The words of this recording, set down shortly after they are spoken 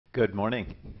Good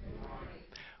morning.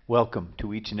 Welcome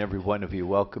to each and every one of you.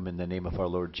 Welcome in the name of our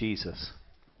Lord Jesus.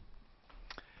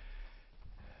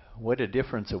 What a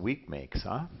difference a week makes,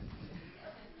 huh?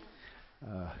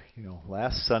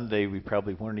 Last Sunday we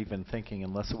probably weren't even thinking,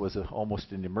 unless it was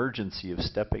almost an emergency, of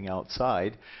stepping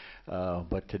outside.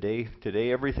 But today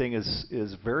everything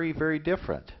is very, very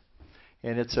different.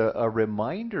 And it's a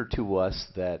reminder to us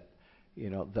that,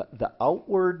 the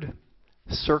outward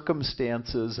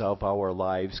circumstances of our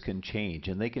lives can change,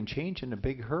 and they can change in a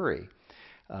big hurry.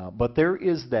 But there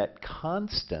is that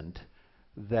constant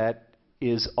that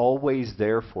is always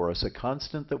there for us, a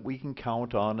constant that we can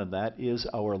count on, and that is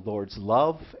our Lord's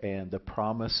love and the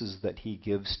promises that He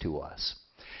gives to us.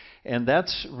 And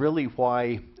that's really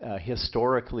why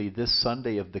historically this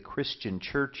Sunday of the Christian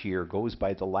church year goes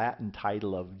by the Latin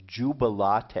title of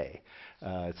Jubilate.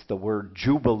 It's the word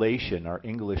jubilation, our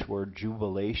English word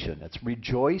jubilation. It's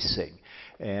rejoicing.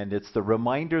 And it's the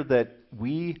reminder that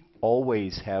we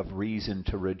always have reason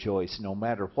to rejoice. No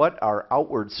matter what our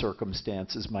outward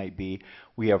circumstances might be,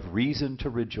 we have reason to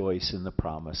rejoice in the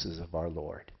promises of our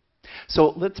Lord. So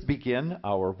let's begin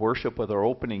our worship with our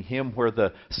opening hymn, where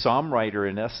the psalm writer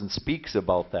in essence speaks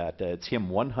about that. It's hymn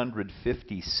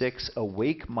 156,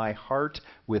 Awake my heart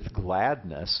with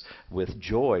gladness, with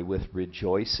joy, with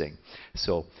rejoicing.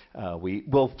 So we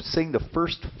will sing the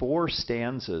first four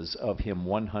stanzas of hymn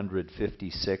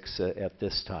 156 at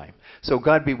this time. So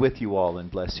God be with you all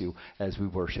and bless you as we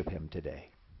worship Him today.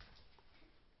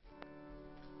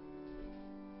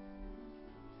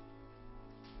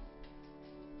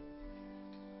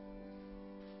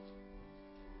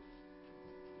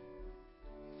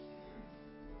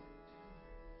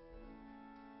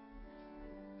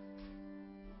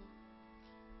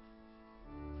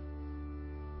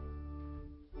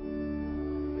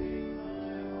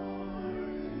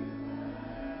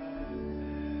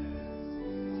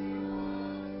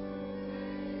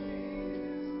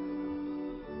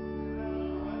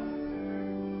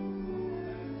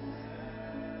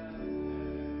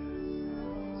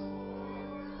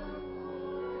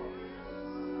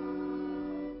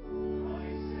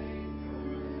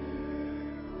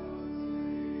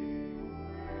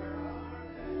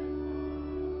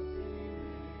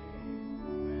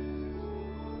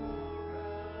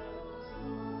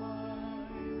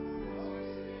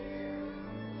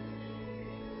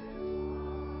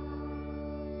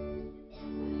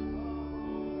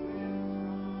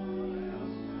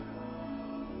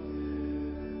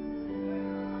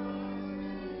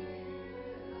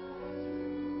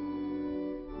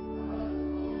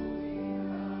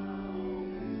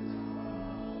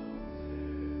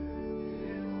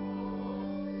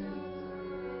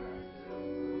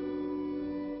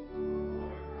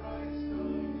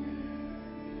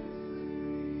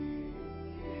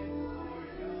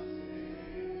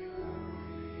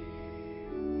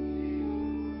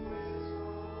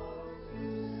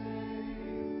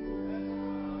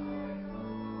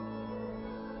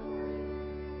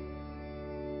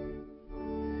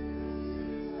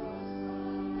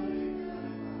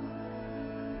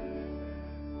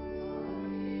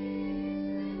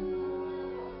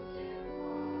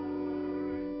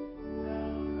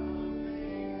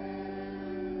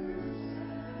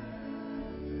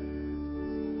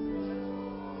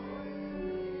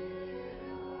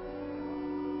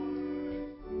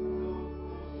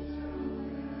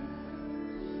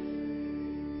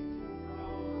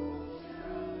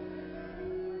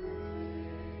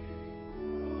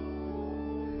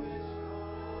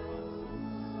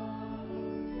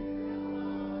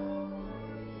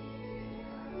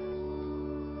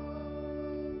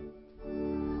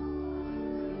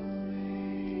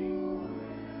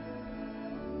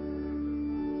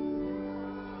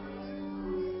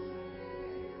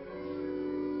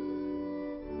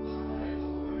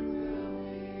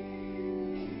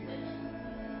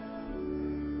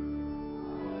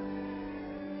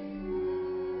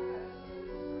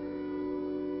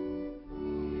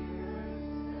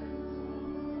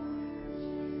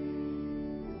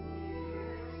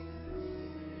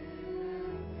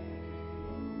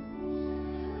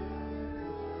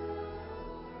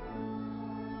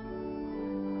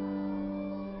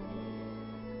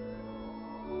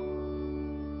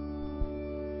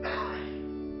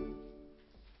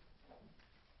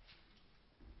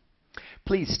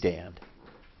 Please stand.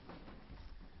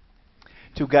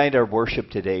 To guide our worship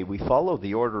today, we follow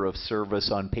the order of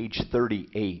service on page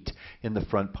 38 in the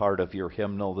front part of your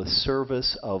hymnal, the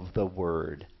service of the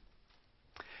Word.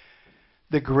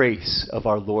 The grace of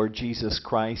our Lord Jesus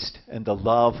Christ and the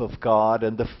love of God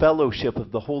and the fellowship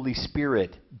of the Holy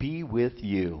Spirit be with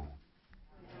you.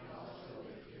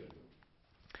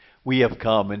 We have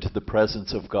come into the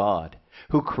presence of God,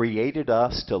 who created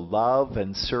us to love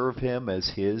and serve him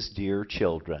as his dear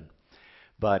children.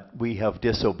 But we have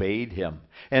disobeyed him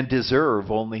and deserve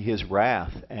only his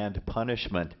wrath and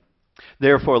punishment.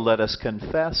 Therefore let us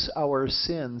confess our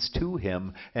sins to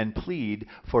him and plead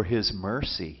for his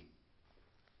mercy.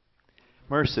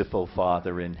 Merciful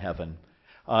Father in heaven,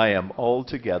 I am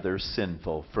altogether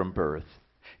sinful from birth.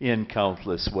 In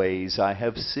countless ways I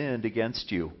have sinned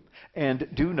against you, and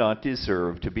do not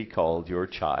deserve to be called your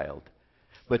child.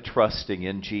 But trusting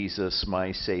in Jesus,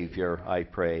 my Savior, I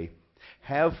pray,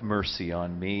 have mercy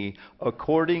on me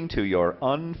according to your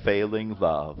unfailing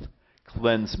love.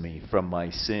 Cleanse me from my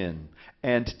sin,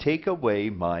 and take away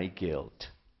my guilt.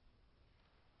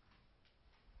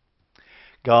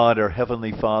 God, our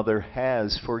Heavenly Father,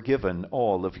 has forgiven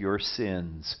all of your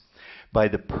sins. By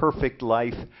the perfect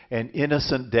life and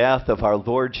innocent death of our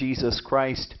Lord Jesus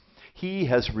Christ, he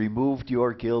has removed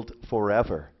your guilt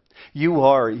forever. You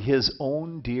are his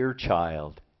own dear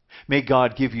child. May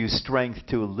God give you strength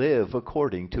to live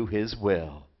according to his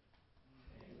will.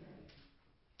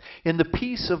 In the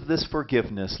peace of this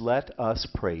forgiveness, let us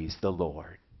praise the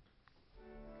Lord.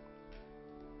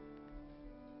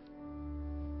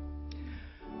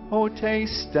 Oh,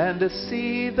 taste and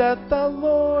see that the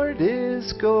Lord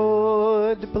is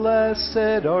good.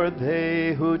 Blessed are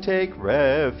they who take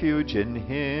refuge in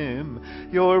him.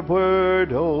 Your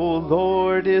word, O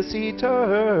Lord, is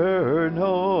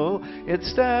eternal. It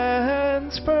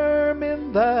stands firm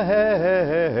in the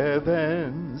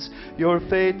heavens. Your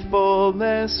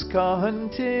faithfulness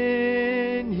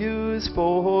continues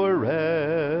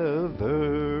forever.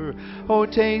 Oh,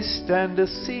 taste and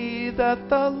see that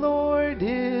the Lord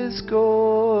is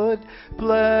good.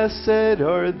 Blessed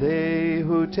are they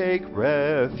who take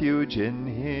refuge in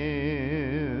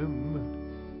him.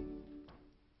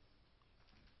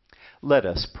 Let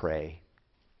us pray.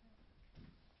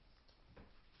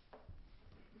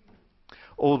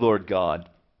 O Lord God,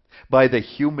 by the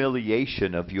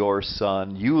humiliation of your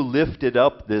Son, you lifted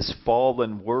up this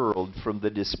fallen world from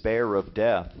the despair of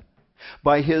death.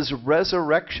 By his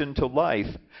resurrection to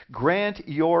life, grant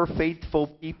your faithful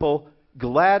people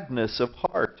gladness of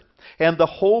heart and the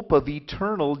hope of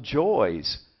eternal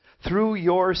joys through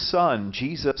your Son,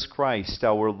 Jesus Christ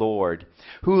our Lord,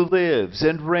 who lives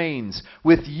and reigns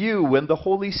with you and the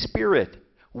Holy Spirit,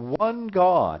 one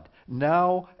God,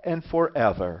 now and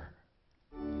forever.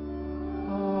 Amen.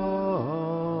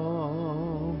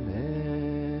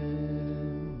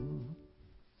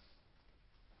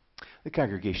 The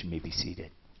congregation may be seated.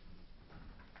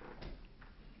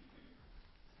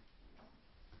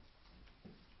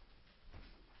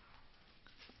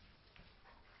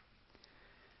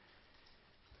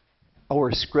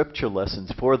 Our scripture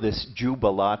lessons for this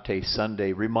Jubilate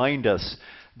Sunday remind us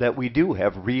that we do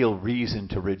have real reason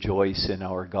to rejoice in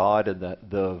our God and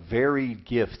the varied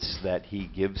gifts that he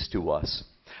gives to us.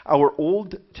 Our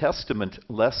Old Testament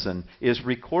lesson is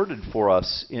recorded for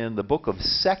us in the book of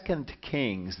 2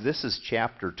 Kings. This is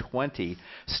chapter 20,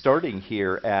 starting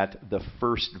here at the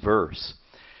first verse.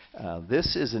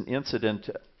 This is an incident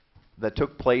that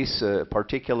took place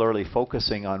particularly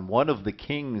focusing on one of the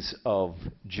kings of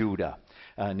Judah,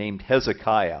 named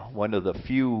Hezekiah, one of the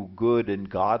few good and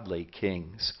godly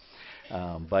kings.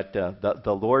 But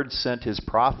the Lord sent his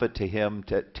prophet to him,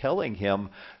 telling him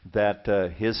that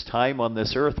his time on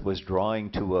this earth was drawing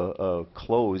to a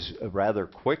close rather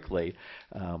quickly.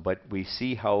 But we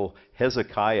see how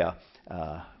Hezekiah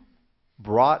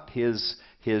brought his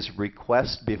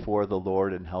request before the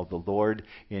Lord, and how the Lord,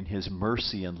 in his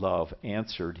mercy and love,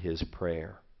 answered his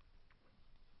prayer.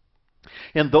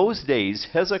 In those days,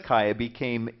 Hezekiah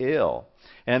became ill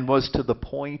and was to the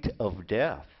point of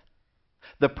death.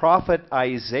 The prophet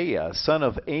Isaiah, son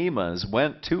of Amos,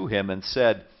 went to him and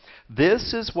said,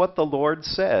 "This is what the Lord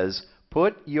says,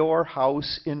 put your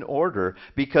house in order,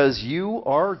 because you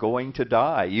are going to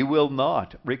die. You will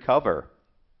not recover."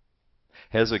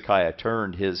 Hezekiah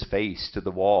turned his face to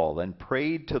the wall and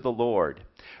prayed to the Lord.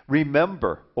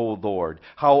 "Remember, O Lord,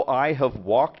 how I have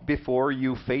walked before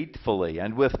you faithfully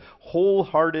and with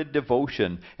wholehearted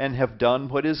devotion, and have done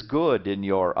what is good in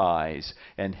your eyes."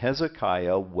 And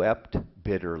Hezekiah wept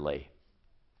bitterly.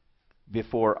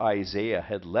 Before Isaiah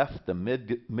had left the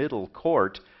middle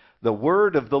court, the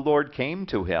word of the Lord came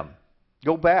to him.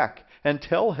 "Go back and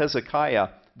tell Hezekiah,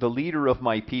 the leader of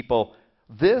my people,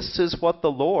 this is what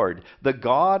the Lord, the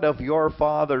God of your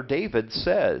father David,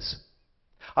 says.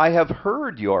 I have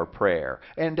heard your prayer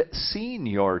and seen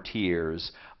your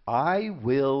tears. I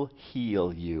will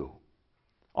heal you.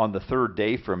 On the third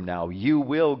day from now, you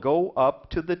will go up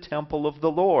to the temple of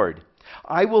the Lord.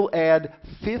 I will add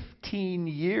 15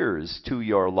 years to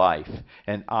your life,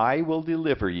 and I will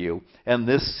deliver you and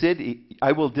this city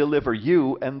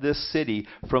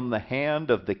from the hand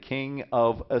of the king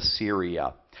of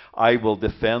Assyria. I will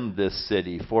defend this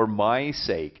city for my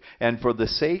sake and for the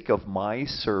sake of my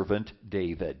servant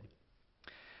David."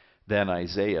 Then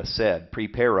Isaiah said,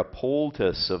 "Prepare a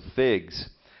poultice of figs."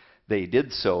 They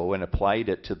did so and applied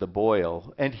it to the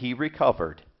boil, and he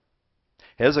recovered.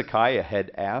 Hezekiah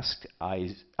had asked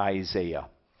Isaiah,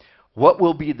 "What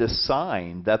will be the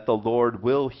sign that the Lord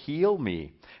will heal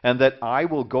me, and that I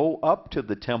will go up to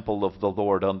the temple of the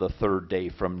Lord on the third day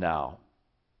from now?"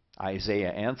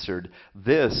 Isaiah answered,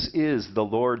 "This is the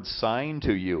Lord's sign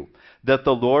to you, that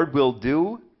the Lord will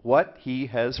do what he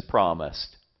has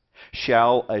promised.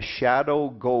 Shall a shadow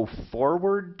go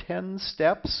forward 10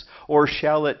 steps, or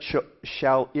shall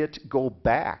it go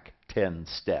back 10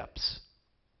 steps?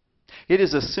 It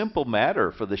is a simple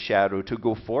matter for the shadow to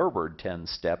go forward 10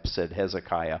 steps, said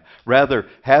Hezekiah. Rather,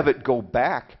 have it go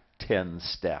back 10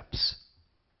 steps.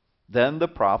 Then the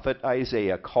prophet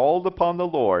Isaiah called upon the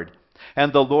Lord,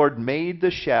 and the Lord made the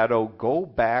shadow go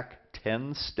back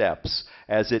 10 steps,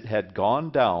 as it had gone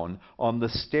down on the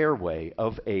stairway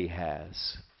of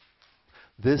Ahaz.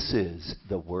 This is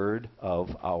the word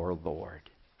of our Lord.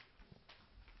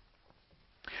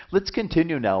 Let's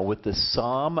continue now with the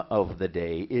psalm of the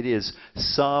day. It is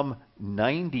Psalm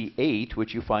 98,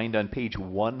 which you find on page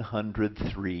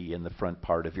 103 in the front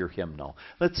part of your hymnal.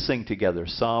 Let's sing together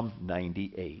Psalm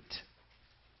 98.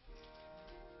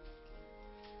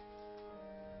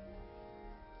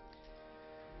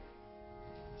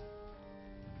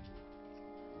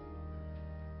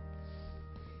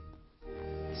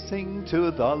 Sing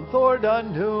to the Lord a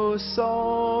new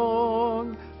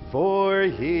song, for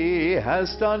he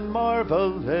has done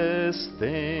marvelous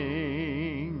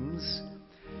things.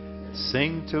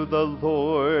 Sing to the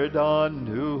Lord a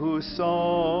new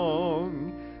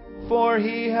song, for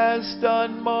he has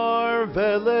done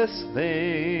marvelous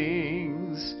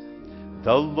things.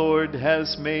 The Lord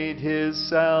has made his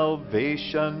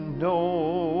salvation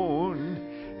known,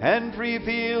 and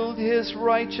revealed his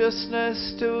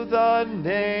righteousness to the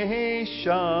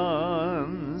nations.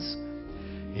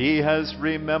 He has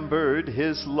remembered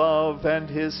his love and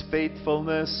his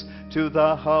faithfulness to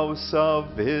the house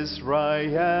of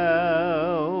Israel.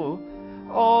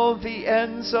 All the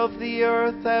ends of the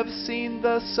earth have seen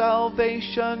the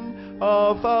salvation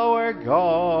of our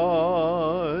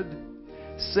God.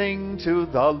 Sing to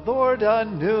the Lord a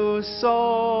new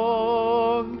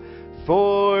song,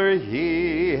 for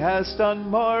he has done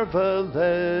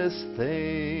marvelous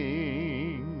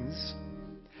things.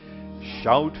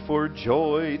 Shout for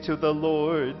joy to the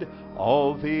Lord,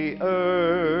 all the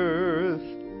earth.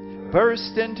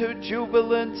 Burst into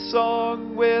jubilant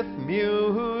song with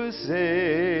music.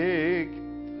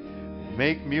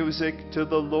 Make music to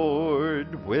the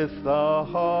Lord with the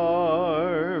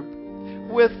harp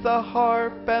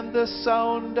and the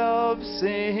sound of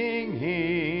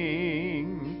singing.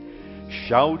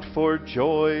 Shout for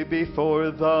joy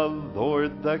before the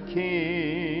Lord the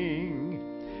King.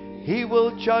 He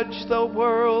will judge the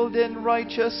world in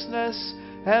righteousness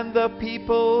and the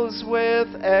peoples with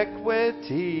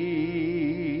equity.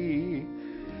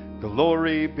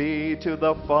 Glory be to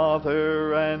the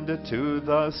Father and to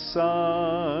the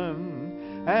Son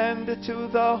and to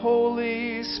the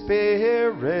Holy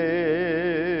Spirit,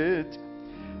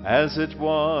 as it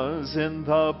was in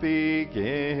the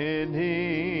beginning,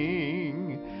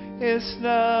 is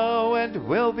now, and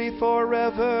will be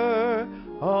forever.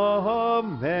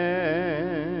 Amen.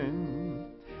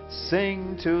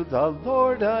 Sing to the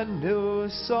Lord a new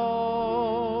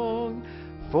song,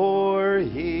 for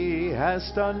he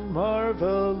has done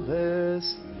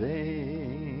marvelous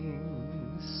things.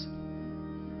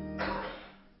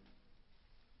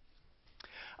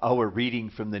 Our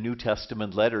reading from the New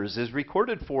Testament letters is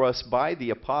recorded for us by the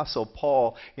Apostle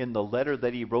Paul in the letter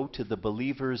that he wrote to the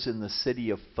believers in the city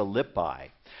of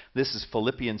Philippi. This is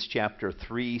Philippians chapter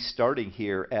 3, starting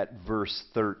here at verse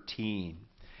 13.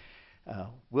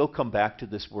 We'll come back to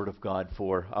this word of God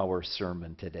for our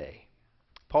sermon today.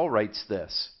 Paul writes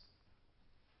this: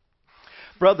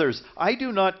 "Brothers, I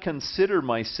do not consider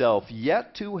myself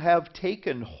yet to have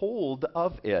taken hold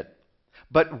of it,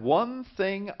 but one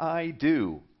thing I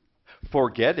do,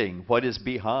 forgetting what is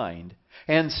behind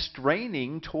and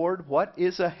straining toward what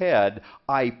is ahead,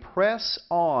 I press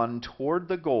on toward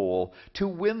the goal to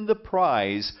win the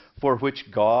prize for which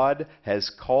God has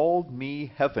called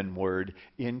me heavenward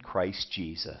in Christ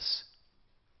Jesus."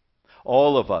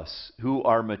 All of us who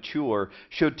are mature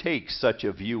should take such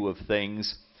a view of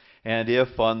things. And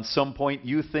if on some point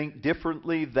you think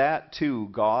differently, that too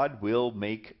God will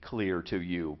make clear to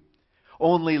you.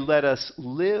 Only let us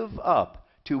live up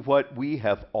to what we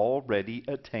have already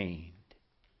attained.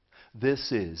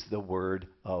 This is the word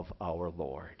of our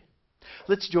Lord.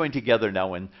 Let's join together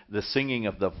now in the singing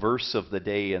of the verse of the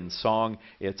day in song.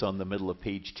 It's on the middle of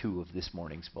page 2 of this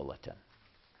morning's bulletin.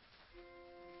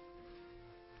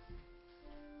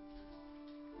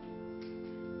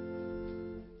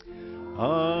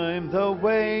 I'm the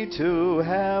way to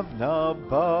heaven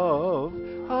above.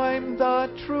 I'm the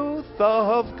truth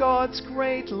of God's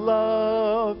great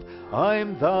love.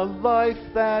 I'm the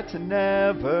life that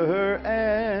never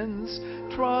ends.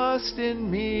 Trust in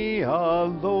me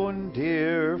alone,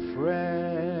 dear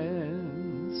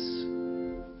friends.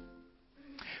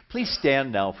 Please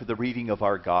stand now for the reading of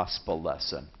our gospel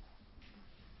lesson.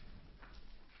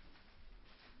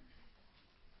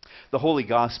 The Holy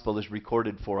Gospel is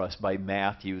recorded for us by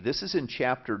Matthew. This is in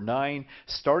chapter 9,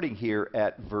 starting here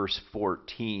at verse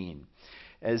 14.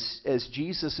 As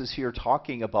Jesus is here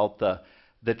talking about the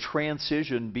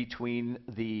transition between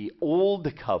the Old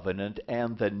Covenant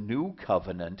and the New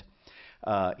Covenant,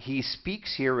 he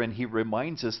speaks here and he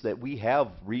reminds us that we have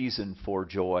reason for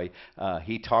joy.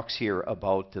 He talks here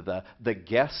about the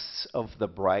guests of the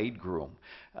bridegroom.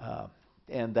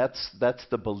 And that's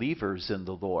the believers in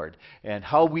the Lord, and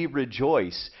how we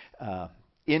rejoice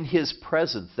in His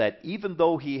presence, that even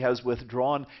though He has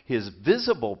withdrawn His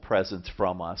visible presence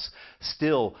from us,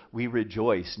 still we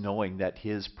rejoice knowing that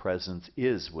His presence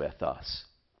is with us.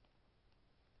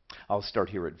 I'll start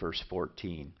here at verse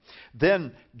 14.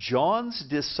 Then John's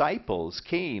disciples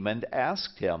came and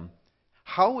asked him,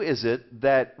 "How is it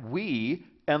that we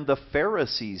and the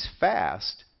Pharisees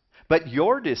fast, but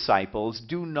your disciples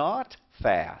do not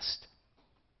fast?"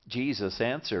 Jesus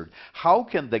answered, "How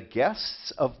can the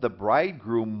guests of the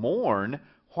bridegroom mourn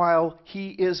while he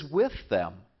is with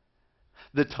them?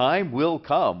 The time will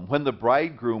come when the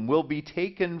bridegroom will be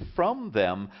taken from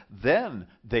them, then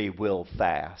they will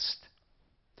fast.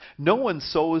 No one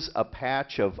sews a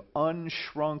patch of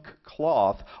unshrunk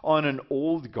cloth on an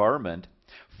old garment,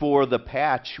 for the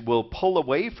patch will pull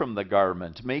away from the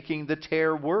garment, making the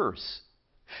tear worse.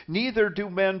 Neither do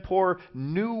men pour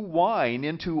new wine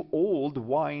into old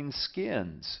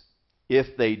wineskins.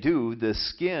 If they do, the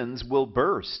skins will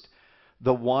burst.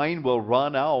 The wine will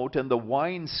run out, and the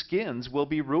wineskins will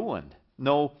be ruined.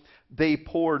 No, they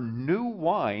pour new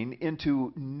wine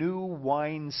into new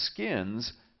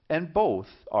wineskins, and both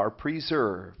are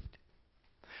preserved."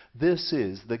 This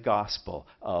is the gospel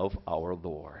of our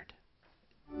Lord.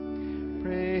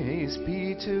 Praise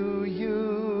be to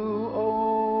you,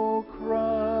 O Christ.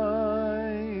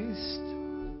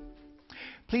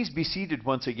 Please be seated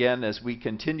once again as we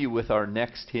continue with our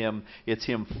next hymn. It's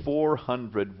hymn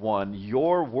 401,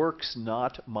 "Your Works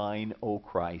Not Mine, O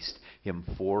Christ," hymn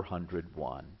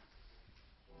 401.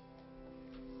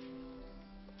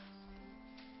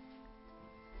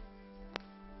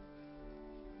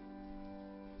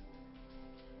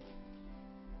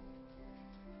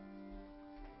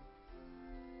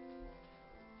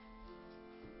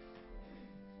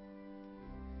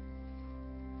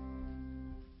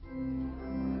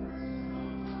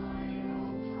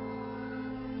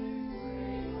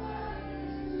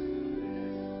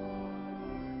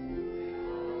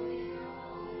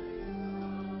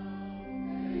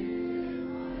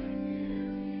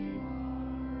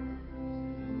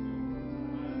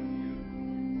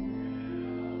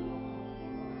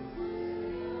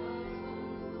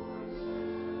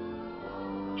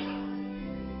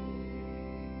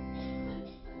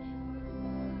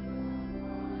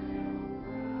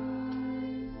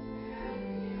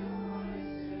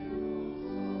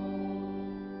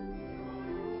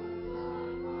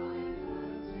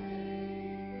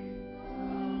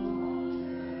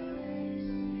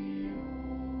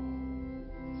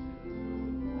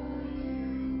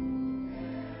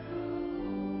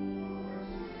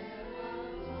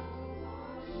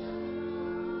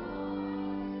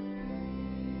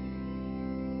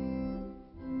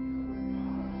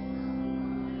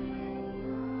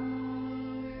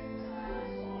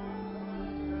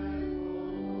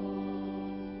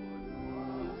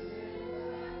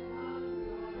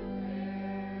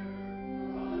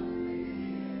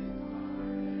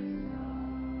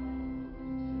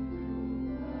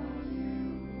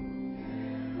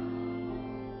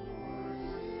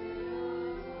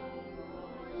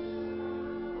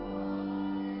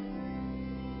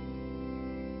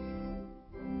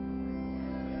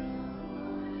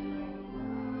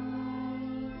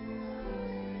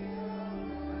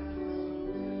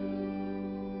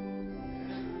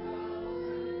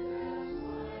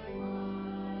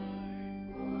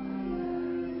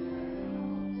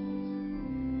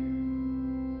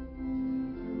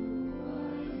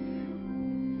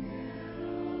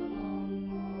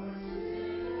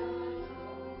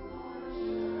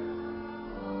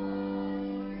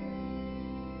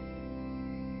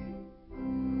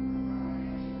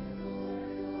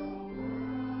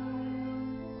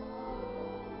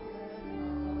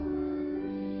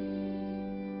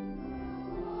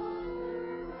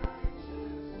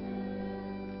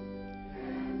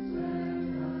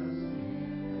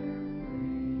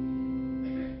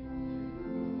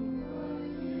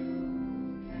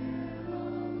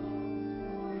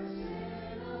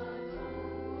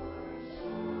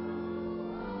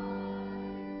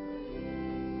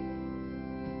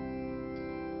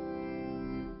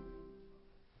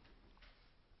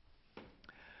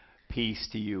 Peace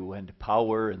to you and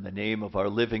power in the name of our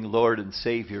living Lord and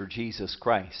Savior, Jesus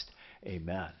Christ.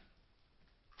 Amen.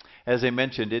 As I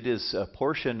mentioned, it is a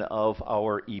portion of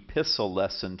our epistle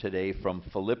lesson today from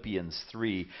Philippians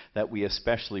 3 that we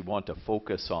especially want to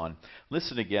focus on.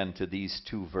 Listen again to these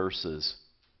two verses.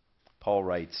 Paul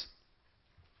writes,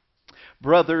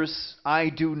 "Brothers, I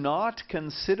do not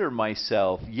consider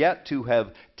myself yet to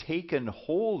have taken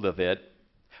hold of it,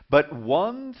 but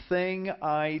one thing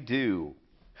I do,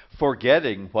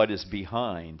 forgetting what is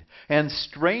behind and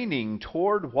straining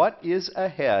toward what is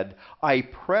ahead, I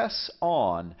press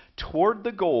on toward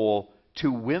the goal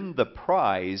to win the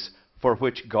prize for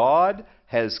which God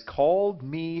has called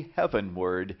me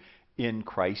heavenward in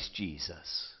Christ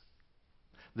Jesus."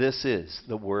 This is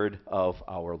the word of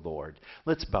our Lord.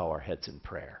 Let's bow our heads in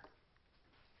prayer.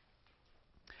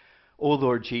 O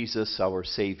Lord Jesus, our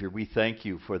Savior, we thank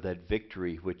you for that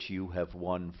victory which you have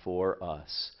won for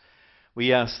us.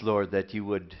 We ask, Lord, that you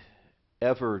would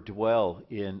ever dwell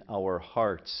in our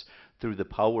hearts through the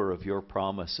power of your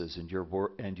promises and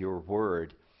your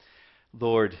word.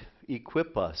 Lord,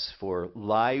 equip us for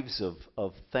lives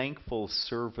of thankful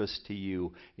service to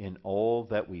you in all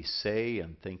that we say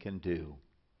and think and do.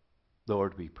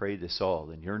 Lord, we pray this all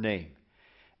in your name.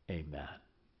 Amen.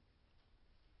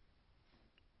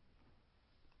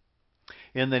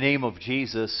 In the name of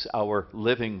Jesus, our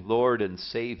living Lord and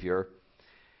Savior,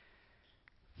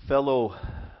 fellow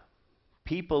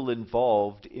people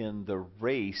involved in the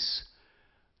race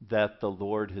that the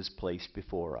Lord has placed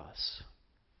before us.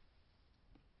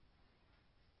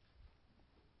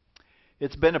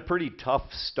 It's been a pretty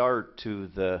tough start to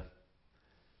the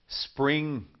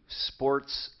spring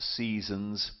sports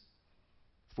seasons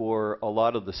for a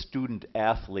lot of the student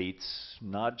athletes,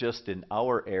 not just in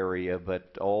our area,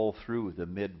 but all through the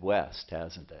Midwest,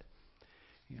 hasn't it?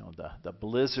 You know, the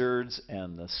blizzards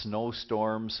and the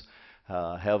snowstorms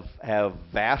have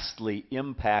vastly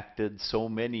impacted so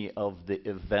many of the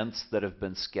events that have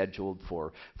been scheduled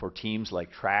for teams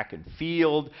like track and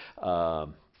field,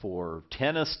 for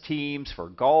tennis teams, for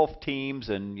golf teams,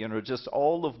 and just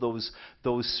all of those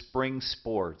spring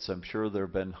sports. I'm sure there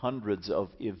have been hundreds of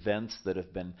events that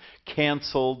have been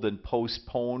canceled and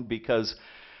postponed because,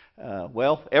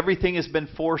 everything has been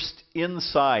forced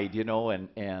inside,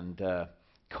 and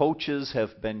coaches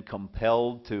have been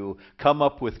compelled to come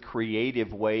up with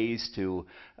creative ways to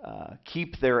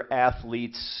keep their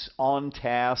athletes on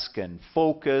task and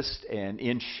focused and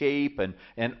in shape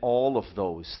and all of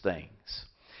those things.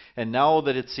 And now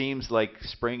that it seems like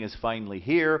spring is finally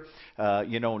here,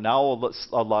 now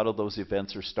a lot of those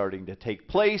events are starting to take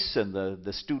place, and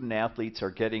the student athletes are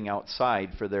getting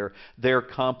outside for their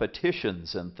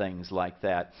competitions and things like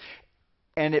that.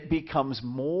 And it becomes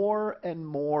more and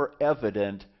more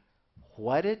evident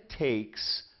what it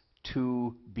takes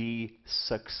to be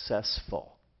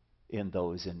successful in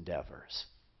those endeavors.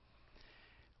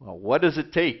 Well, what does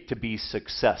it take to be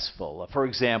successful? For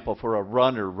example, for a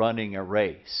runner running a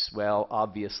race. Well,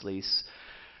 obviously,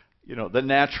 the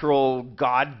natural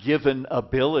God-given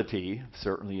ability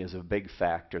certainly is a big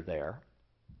factor there.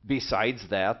 Besides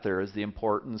that, there is the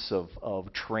importance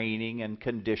of training and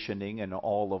conditioning and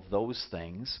all of those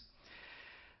things.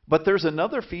 But there's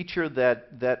another feature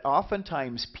that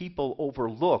oftentimes people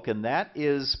overlook, and that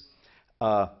is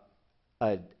a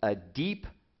deep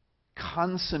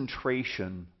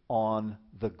concentration on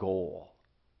the goal.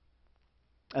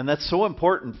 And that's so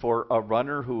important for a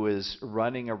runner who is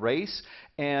running a race.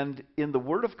 And in the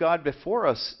Word of God before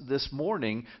us this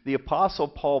morning, the Apostle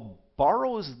Paul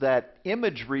borrows that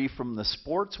imagery from the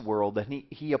sports world and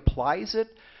he applies it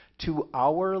to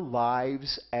our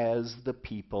lives as the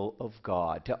people of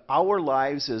God, to our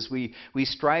lives as we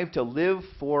strive to live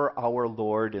for our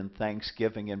Lord in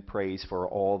thanksgiving and praise for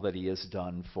all that He has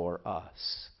done for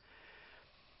us.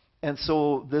 And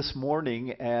so this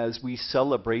morning, as we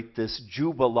celebrate this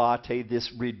Jubilate,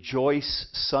 this Rejoice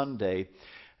Sunday,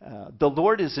 the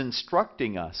Lord is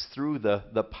instructing us through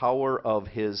the power of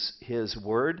His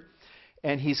Word,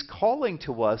 and He's calling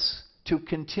to us to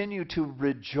continue to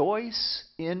rejoice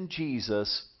in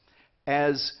Jesus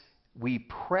as we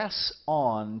press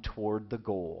on toward the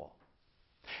goal.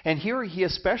 And here He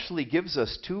especially gives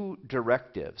us two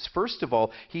directives. First of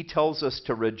all, He tells us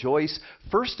to rejoice,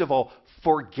 first of all,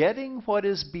 forgetting what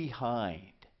is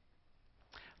behind.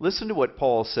 Listen to what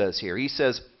Paul says here. He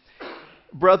says,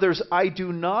 "Brothers, I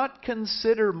do not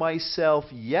consider myself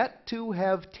yet to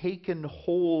have taken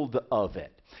hold of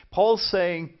it." Paul's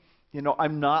saying,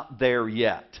 I'm not there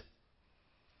yet.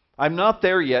 I'm not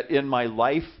there yet in my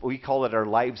life. We call it our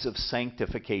lives of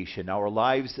sanctification, our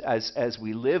lives as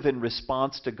we live in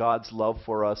response to God's love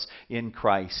for us in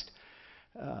Christ.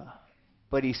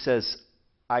 But he says,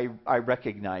 I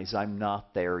recognize I'm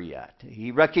not there yet.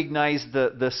 He recognized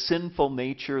the sinful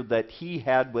nature that he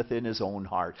had within his own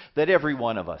heart, that every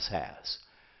one of us has.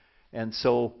 And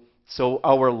so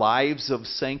our lives of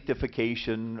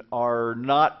sanctification are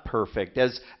not perfect,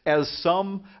 as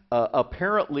some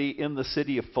apparently in the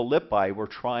city of Philippi were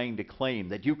trying to claim,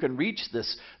 that you can reach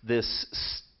this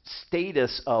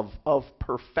status of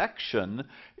perfection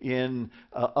in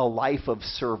a life of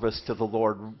service to the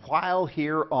Lord while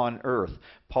here on earth.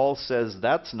 Paul says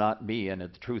that's not me, and the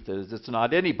truth is it's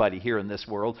not anybody here in this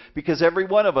world, because every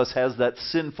one of us has that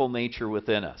sinful nature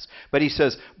within us. But he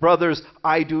says, brothers,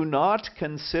 I do not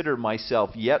consider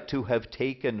myself yet to have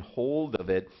taken hold of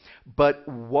it, but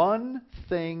one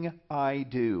thing I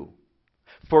do,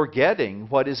 forgetting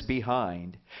what is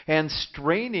behind and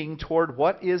straining toward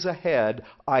what is ahead,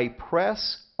 I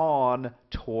press on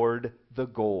toward the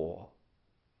goal.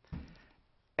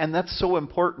 And that's so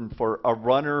important for a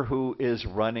runner who is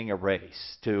running a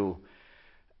race, to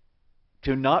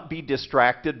not be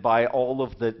distracted by all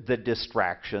of the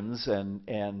distractions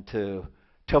and to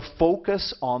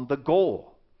focus on the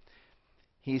goal.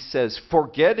 He says,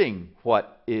 forgetting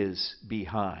what is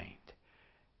behind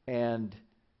and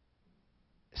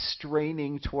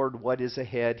straining toward what is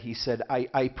ahead. He said,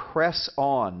 I press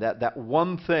on. That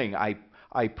one thing,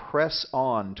 I press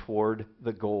on toward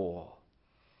the goal.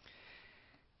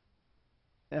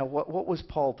 Now, what was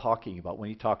Paul talking about when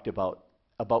he talked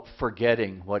about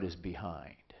forgetting what is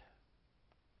behind?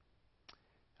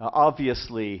 Now,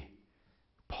 obviously,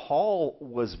 Paul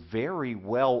was very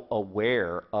well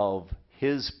aware of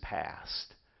his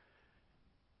past,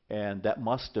 and that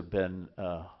must have been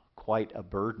quite a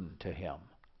burden to him.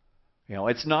 You know,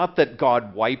 it's not that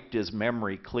God wiped his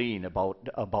memory clean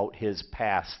about his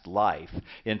past life.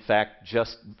 In fact,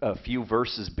 just a few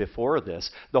verses before this,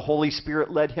 the Holy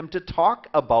Spirit led him to talk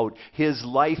about his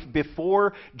life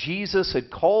before Jesus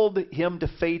had called him to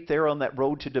faith there on that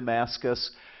road to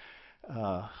Damascus.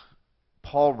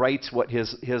 Paul writes what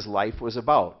his life was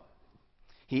about.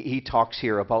 He talks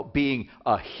here about being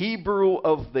a Hebrew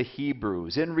of the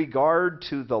Hebrews, in regard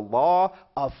to the law,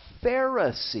 a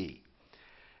Pharisee.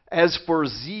 As for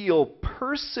zeal,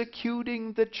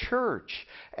 persecuting the church.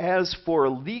 As for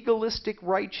legalistic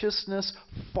righteousness,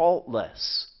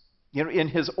 faultless. You know, in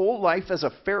his old life as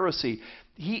a Pharisee,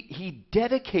 he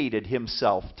dedicated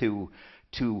himself to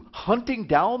hunting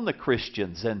down the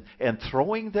Christians and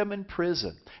throwing them in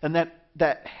prison. And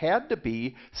that had to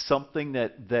be something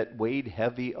that weighed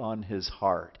heavy on his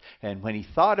heart. And when he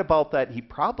thought about that, he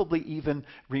probably even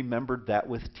remembered that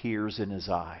with tears in his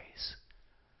eyes.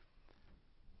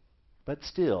 But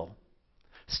still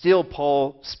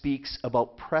Paul speaks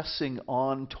about pressing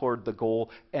on toward the goal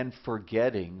and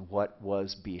forgetting what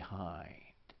was behind.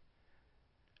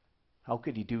 How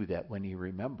could he do that when he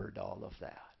remembered all of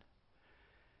that?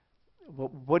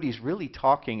 What he's really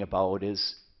talking about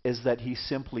is that he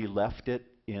simply left it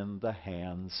in the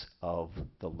hands of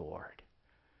the Lord.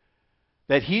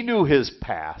 That he knew his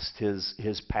past,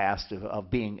 his past of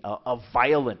being a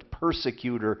violent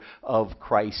persecutor of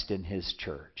Christ and his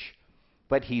church.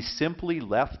 But he simply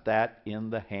left that in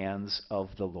the hands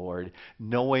of the Lord,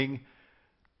 knowing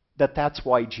that that's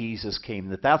why Jesus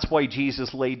came, that's why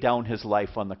Jesus laid down his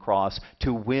life on the cross,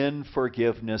 to win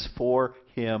forgiveness for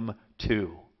him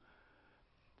too.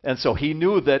 And so he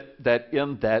knew that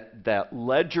in that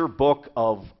ledger book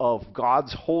of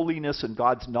God's holiness and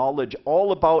God's knowledge,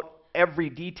 all about every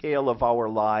detail of our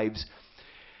lives,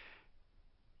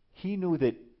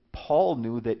 Paul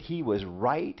knew that he was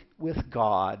right with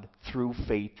God through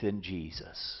faith in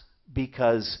Jesus,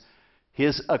 because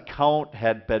his account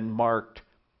had been marked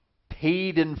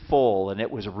paid in full, and it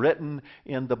was written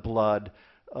in the blood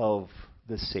of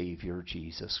the Savior,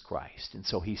 Jesus Christ. And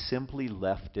so he simply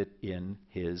left it in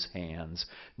his hands,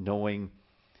 knowing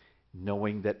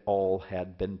that all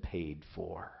had been paid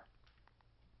for.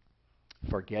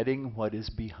 Forgetting what is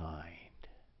behind.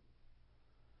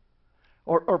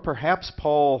 Or perhaps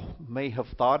Paul may have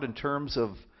thought in terms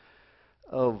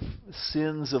of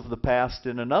sins of the past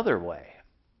in another way.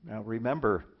 Now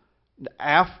remember,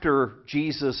 after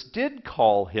Jesus did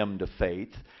call him to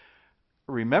faith,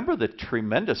 remember the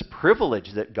tremendous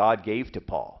privilege that God gave to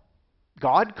Paul.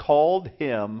 God called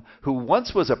him, who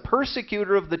once was a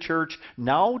persecutor of the church,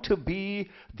 now to be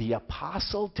the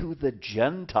apostle to the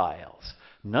Gentiles.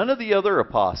 None of the other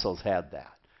apostles had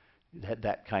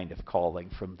that kind of calling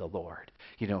from the Lord.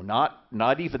 You know,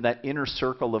 not even that inner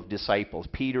circle of disciples,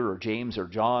 Peter or James or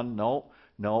John. No,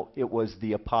 it was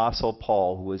the apostle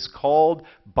Paul, who was called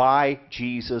by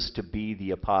Jesus to be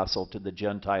the apostle to the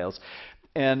Gentiles.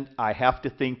 And I have to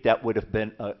think that would have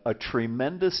been a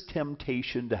tremendous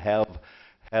temptation to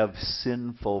have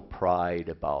sinful pride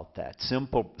about that.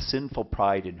 Sinful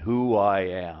pride in who I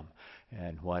am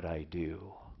and what I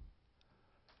do.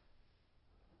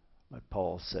 But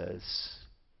Paul says,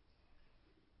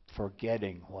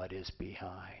 forgetting what is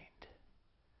behind.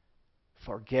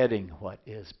 Forgetting what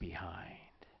is behind.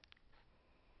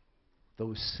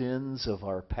 Those sins of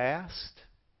our past.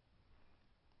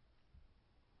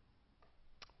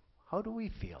 How do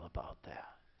we feel about that?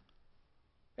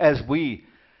 As we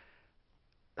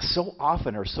so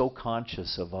often are so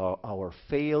conscious of our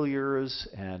failures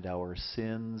and our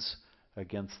sins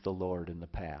against the Lord in the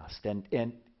past.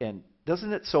 And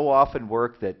doesn't it so often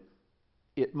work that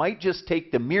it might just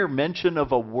take the mere mention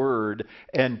of a word,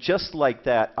 and just like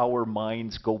that, our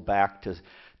minds go back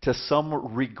to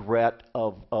some regret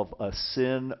of a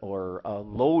sin or a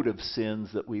load of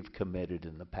sins that we've committed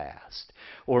in the past.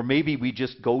 Or maybe we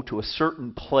just go to a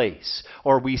certain place,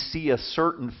 or we see a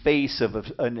certain face of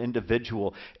an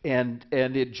individual, and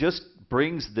it just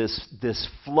brings this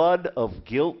flood of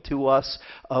guilt to us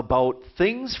about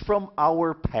things from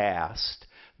our past.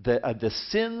 The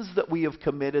sins that we have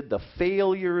committed, the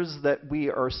failures that we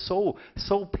are so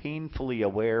painfully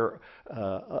aware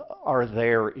are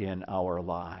there in our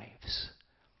lives.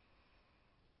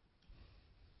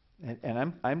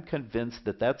 And I'm convinced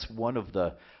that that's one of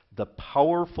the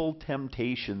powerful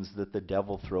temptations that the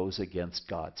devil throws against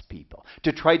God's people.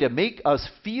 To try to make us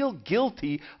feel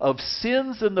guilty of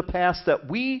sins in the past that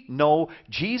we know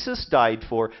Jesus died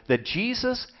for, that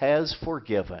Jesus has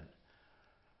forgiven.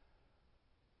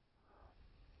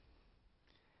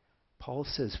 Paul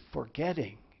says,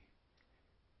 forgetting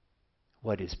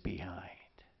what is behind.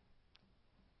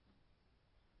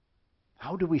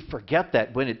 How do we forget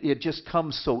that when it just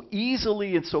comes so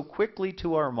easily and so quickly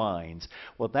to our minds?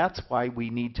 Well, that's why we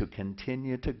need to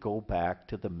continue to go back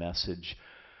to the message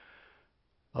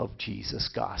of Jesus'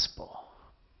 gospel.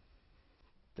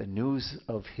 The news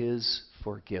of his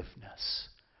forgiveness.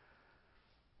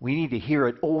 We need to hear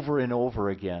it over and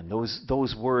over again.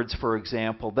 Those words, for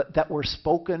example, that were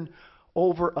spoken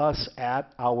over us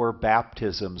at our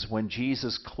baptisms when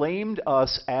Jesus claimed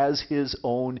us as his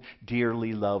own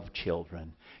dearly loved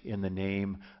children in the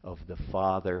name of the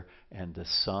Father and the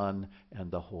Son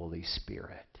and the Holy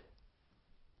Spirit.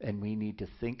 And we need to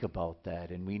think about that,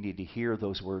 and we need to hear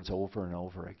those words over and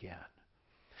over again.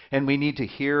 And we need to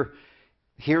hear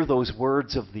those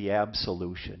words of the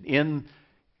absolution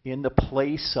in the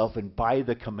place of and by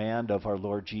the command of our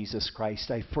Lord Jesus Christ.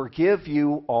 I forgive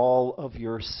you all of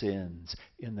your sins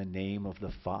in the name of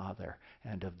the Father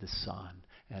and of the Son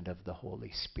and of the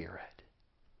Holy Spirit.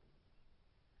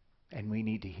 And we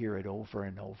need to hear it over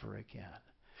and over again.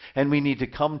 And we need to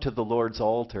come to the Lord's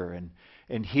altar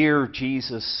and hear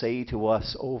Jesus say to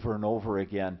us over and over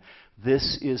again,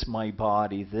 this is my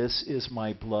body, this is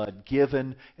my blood,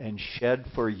 given and shed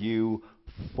for you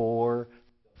for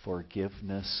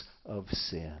forgiveness of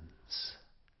sins.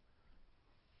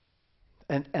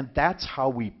 And that's how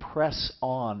we press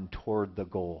on toward the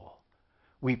goal.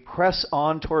 We press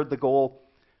on toward the goal,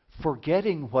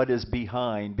 forgetting what is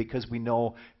behind, because we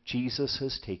know Jesus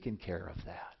has taken care of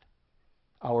that.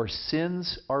 Our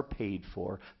sins are paid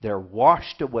for. They're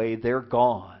washed away. They're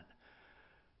gone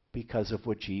because of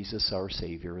what Jesus, our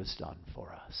Savior, has done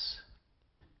for us.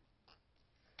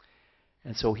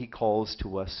 And so he calls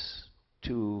to us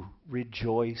to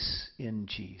rejoice in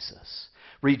Jesus.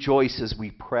 Rejoice as we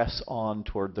press on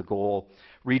toward the goal.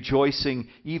 Rejoicing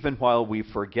even while we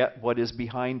forget what is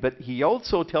behind. But he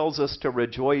also tells us to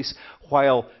rejoice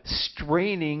while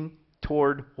straining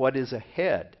toward what is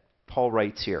ahead. Paul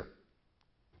writes here,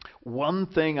 one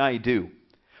thing I do,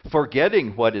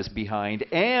 forgetting what is behind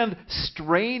and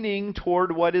straining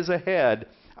toward what is ahead,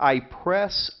 I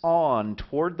press on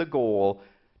toward the goal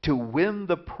to win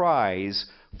the prize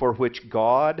for which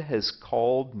God has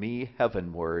called me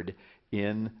heavenward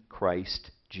in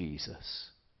Christ Jesus.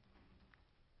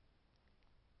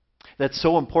 That's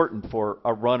so important for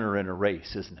a runner in a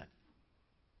race, isn't it?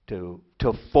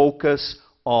 To focus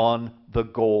on the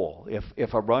goal.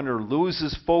 If a runner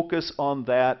loses focus on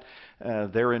that,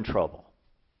 they're in trouble.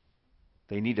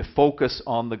 They need to focus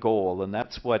on the goal, and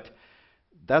that's what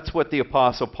the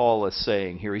Apostle Paul is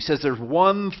saying here. He says, there's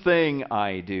one thing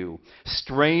I do,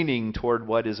 straining toward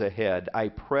what is ahead. I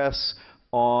press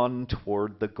on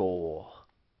toward the goal.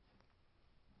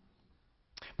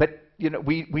 But,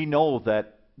 we know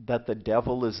that the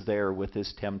devil is there with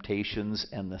his temptations,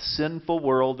 and the sinful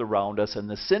world around us and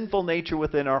the sinful nature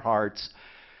within our hearts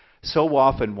so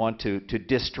often want to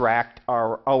distract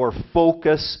our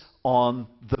focus on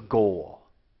the goal.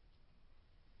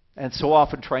 and so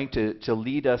often trying to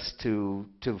lead us to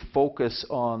focus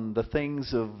on the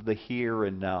things of the here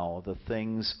and now, the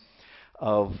things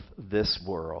of this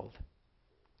world.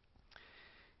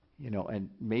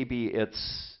 And maybe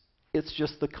it's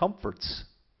just the comforts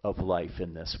of life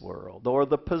in this world, or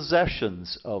the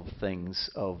possessions of things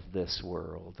of this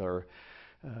world, or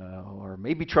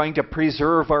maybe trying to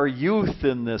preserve our youth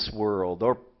in this world,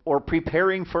 or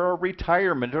preparing for our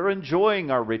retirement, or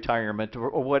enjoying our retirement,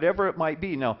 or whatever it might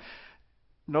be. Now,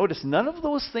 notice none of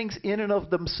those things in and of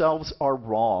themselves are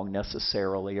wrong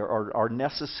necessarily, or are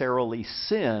necessarily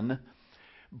sin,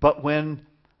 but when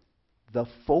the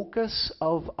focus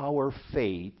of our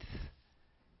faith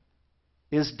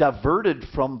is diverted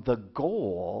from the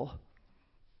goal,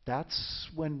 that's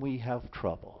when we have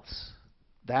troubles.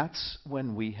 That's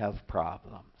when we have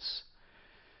problems.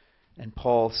 And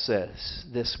Paul says,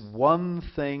 this one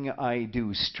thing I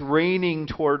do, straining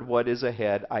toward what is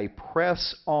ahead, I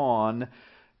press on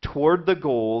toward the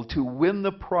goal to win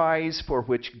the prize for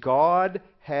which God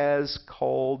has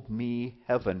called me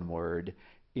heavenward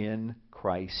in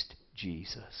Christ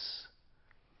Jesus.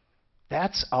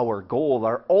 That's our goal.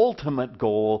 Our ultimate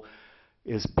goal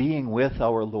is being with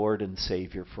our Lord and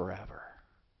Savior forever.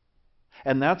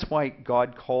 And that's why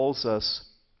God calls us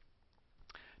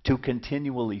to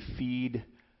continually feed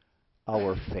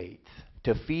our faith.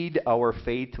 To feed our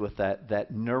faith with that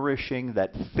nourishing,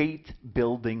 that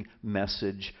faith-building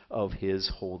message of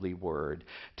His holy word.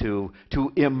 To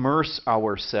immerse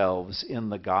ourselves in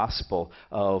the gospel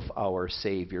of our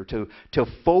Savior. To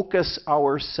focus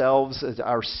ourselves,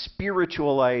 our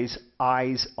spiritualized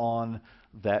eyes on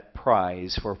that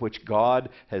prize for which God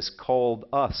has called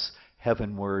us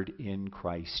heavenward in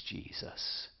Christ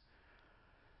Jesus.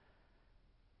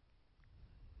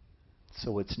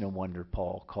 So it's no wonder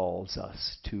Paul calls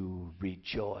us to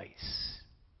rejoice.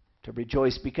 To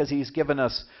rejoice because he's given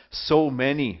us so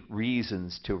many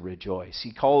reasons to rejoice.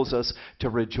 He calls us to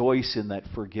rejoice in that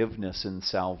forgiveness and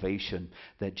salvation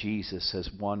that Jesus has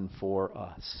won for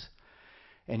us.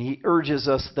 And he urges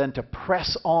us then to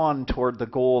press on toward the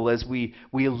goal as we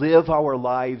live our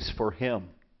lives for Him.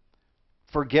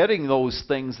 Forgetting those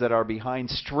things that are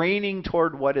behind, straining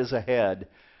toward what is ahead,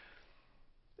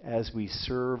 as we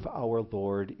serve our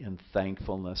Lord in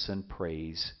thankfulness and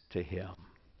praise to Him.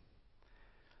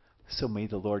 So may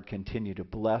the Lord continue to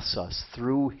bless us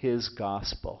through His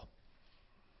gospel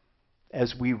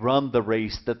as we run the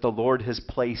race that the Lord has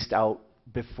placed out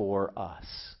before us.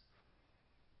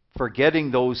 Forgetting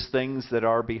those things that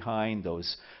are behind,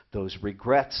 those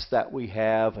regrets that we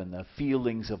have and the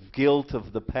feelings of guilt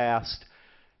of the past,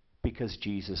 because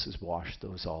Jesus has washed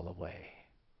those all away.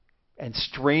 And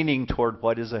straining toward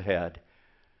what is ahead,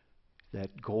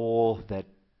 that goal, that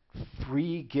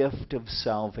free gift of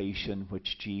salvation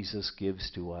which Jesus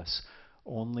gives to us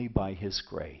only by His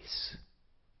grace.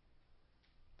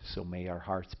 So may our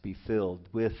hearts be filled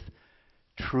with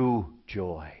true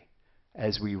joy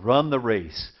as we run the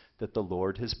race that the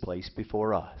Lord has placed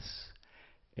before us.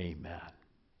 Amen.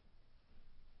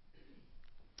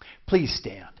 Please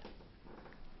stand.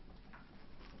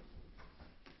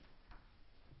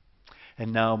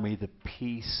 And now may the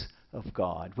peace of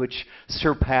God, which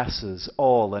surpasses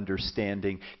all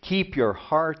understanding, keep your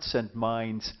hearts and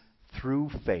minds through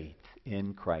faith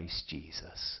in Christ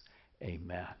Jesus.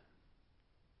 Amen.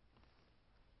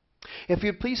 If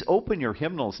you'd please open your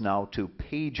hymnals now to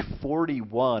page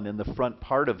 41 in the front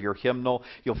part of your hymnal.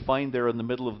 You'll find there in the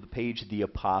middle of the page the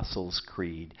Apostles'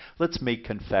 Creed. Let's make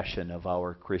confession of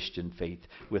our Christian faith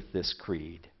with this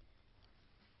creed.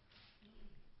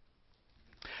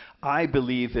 I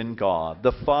believe in God,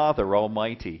 the Father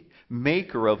Almighty,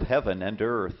 maker of heaven and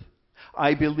earth.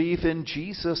 I believe in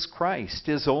Jesus Christ,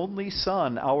 His only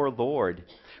Son, our Lord,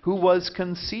 who was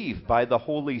conceived by the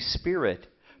Holy Spirit,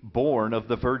 born of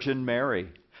the Virgin Mary,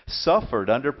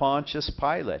 suffered under Pontius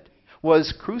Pilate,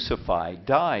 was crucified,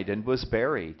 died, and was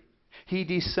buried. He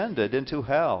descended into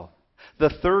hell. The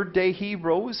third day He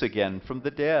rose again from the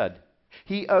dead.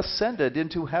 He ascended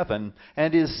into heaven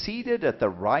and is seated at the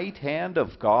right hand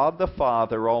of God the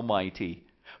Father Almighty.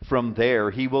 From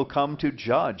there He will come to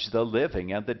judge the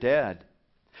living and the dead.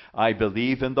 I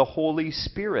believe in the Holy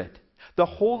Spirit, the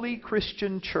holy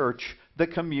Christian Church, the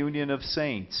communion of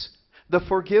saints, the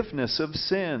forgiveness of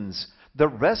sins, the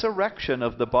resurrection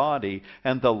of the body,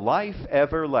 and the life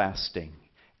everlasting.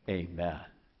 Amen.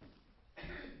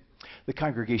 The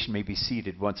congregation may be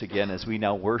seated once again as we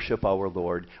now worship our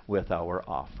Lord with our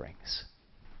offerings.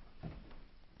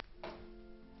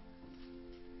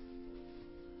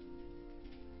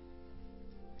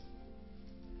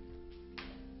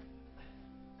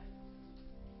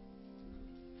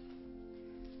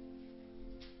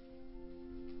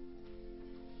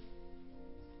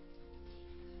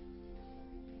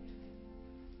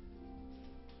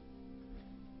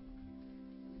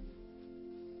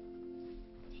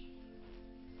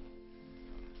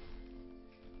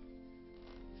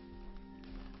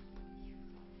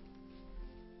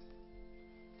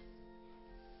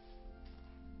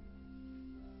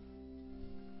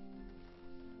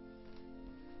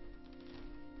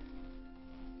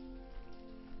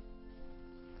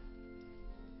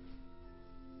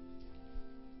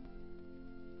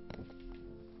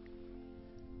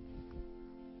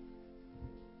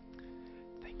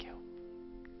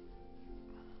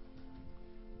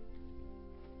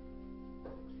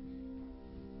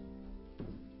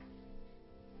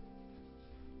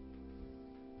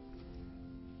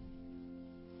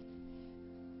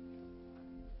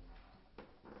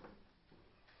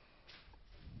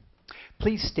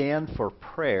 Please stand for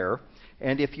prayer.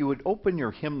 And if you would open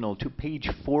your hymnal to page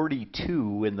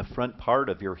 42 in the front part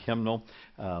of your hymnal,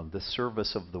 the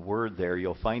service of the word there,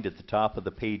 you'll find at the top of the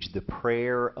page the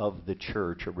prayer of the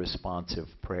church, a responsive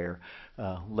prayer.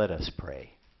 Let us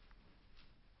pray.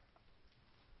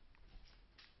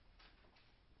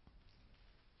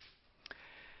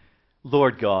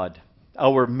 Lord God,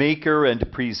 our Maker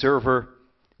and Preserver,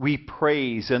 we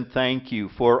praise and thank you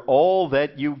for all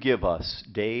that you give us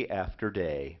day after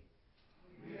day.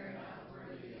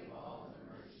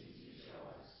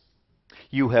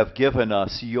 You have given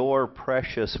us your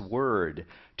precious word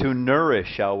to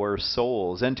nourish our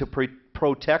souls and to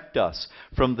protect us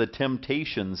from the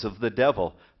temptations of the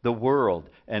devil, the world,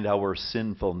 and our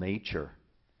sinful nature.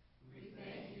 We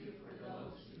thank you for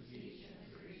those who teach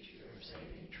and preach your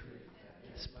saving truth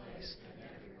at this place and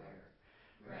everywhere.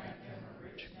 Grant them a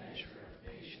rich measure of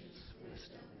patience,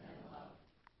 wisdom, and love.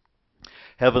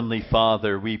 Heavenly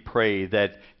Father, we pray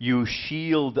that you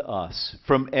shield us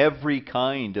from every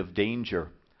kind of danger,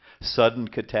 sudden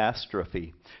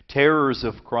catastrophe, terrors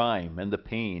of crime, and the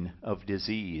pain of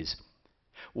disease.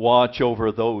 Watch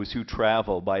over those who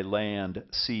travel by land,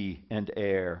 sea, and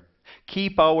air.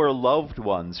 Keep our loved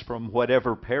ones from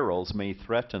whatever perils may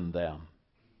threaten them.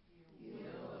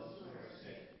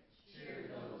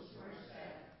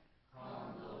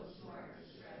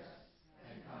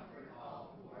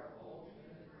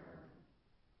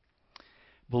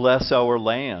 Bless our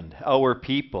land, our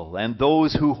people, and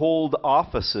those who hold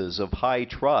offices of high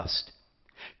trust.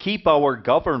 Keep our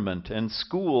government and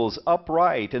schools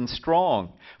upright and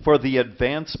strong for the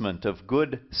advancement of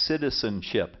good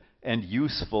citizenship and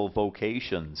useful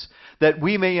vocations, that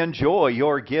we may enjoy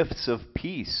your gifts of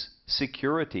peace,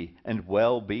 security, and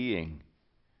well-being.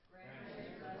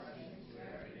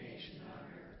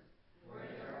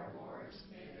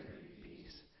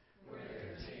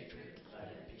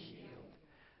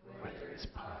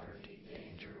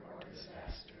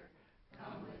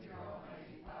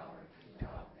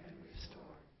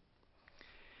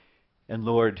 And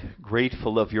Lord,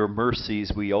 grateful of your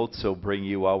mercies, we also bring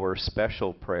you our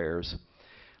special prayers.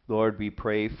 Lord, we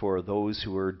pray for those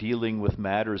who are dealing with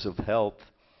matters of health.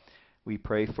 We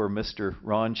pray for Mr.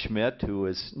 Ron Schmidt, who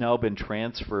has now been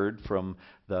transferred from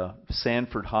the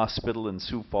Sanford Hospital in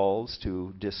Sioux Falls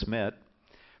to DeSmet.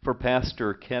 For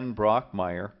Pastor Ken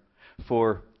Brockmeyer,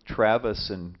 for Travis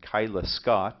and Kyla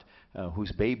Scott,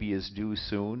 whose baby is due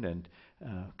soon, and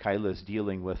Kyla is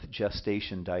dealing with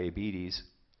gestation diabetes.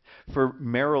 For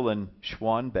Marilyn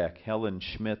Schwanbeck, Helen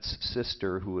Schmidt's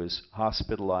sister, who is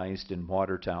hospitalized in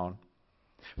Watertown.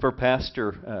 For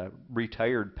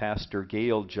retired Pastor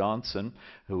Gail Johnson,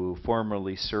 who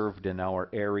formerly served in our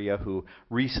area, who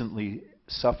recently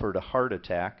suffered a heart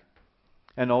attack.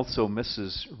 And also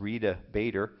Mrs. Rita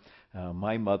Bader,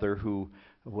 my mother, who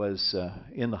was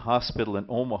in the hospital in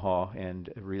Omaha and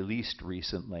released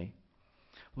recently.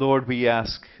 Lord, we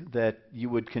ask that you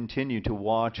would continue to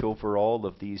watch over all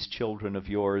of these children of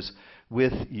yours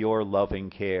with your loving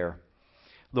care.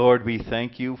 Lord, we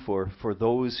thank you for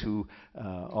those who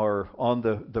are on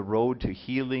the road to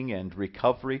healing and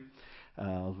recovery.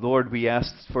 Lord, we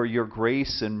ask for your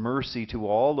grace and mercy to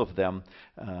all of them,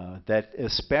 that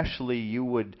especially you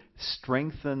would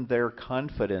strengthen their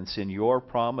confidence in your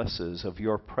promises of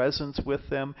your presence with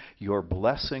them, your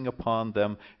blessing upon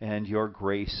them, and your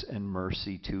grace and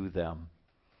mercy to them.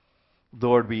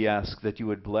 Lord, we ask that you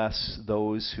would bless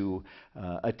those who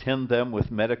attend them with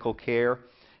medical care.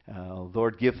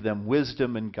 Lord, give them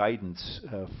wisdom and guidance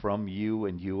from you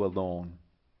and you alone.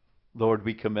 Lord,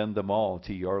 we commend them all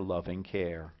to your loving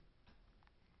care.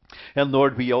 And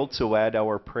Lord, we also add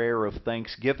our prayer of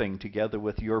thanksgiving together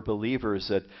with your believers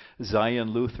at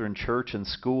Zion Lutheran Church and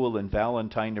School in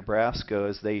Valentine, Nebraska,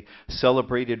 as they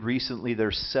celebrated recently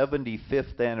their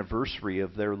 75th anniversary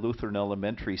of their Lutheran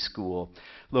elementary school.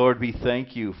 Lord, we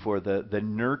thank you for the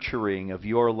nurturing of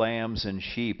your lambs and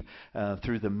sheep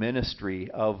through the ministry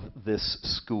of this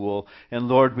school. And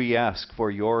Lord, we ask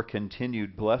for your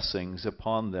continued blessings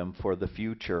upon them for the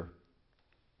future.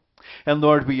 And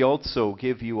Lord, we also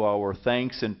give you our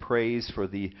thanks and praise for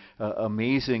the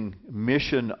amazing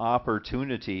mission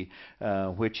opportunity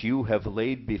which you have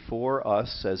laid before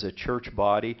us as a church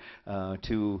body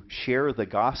to share the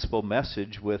gospel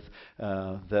message with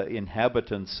the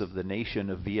inhabitants of the nation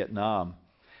of Vietnam.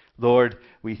 Lord,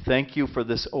 we thank you for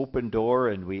this open door,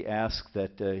 and we ask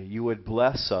that you would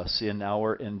bless us in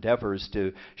our endeavors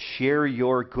to share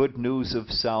your good news of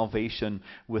salvation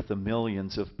with the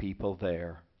millions of people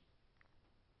there.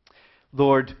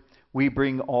 Lord, We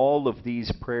bring all of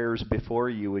these prayers before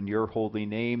you in your holy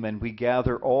name, and we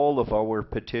gather all of our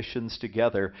petitions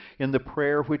together in the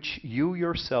prayer which you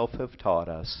yourself have taught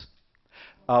us.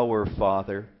 Our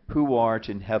Father, who art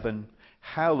in heaven,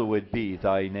 hallowed be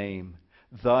thy name.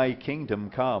 Thy kingdom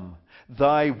come.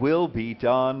 Thy will be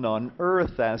done on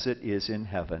earth as it is in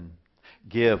heaven.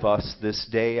 Give us this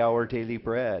day our daily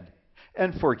bread,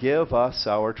 and forgive us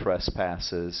our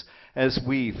trespasses, as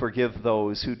we forgive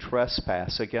those who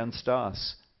trespass against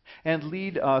us. And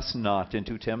lead us not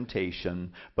into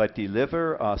temptation, but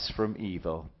deliver us from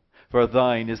evil. For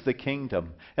thine is the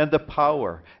kingdom, and the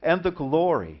power, and the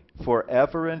glory,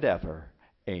 forever and ever.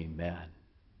 Amen.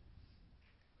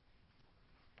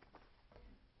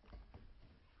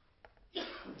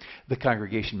 The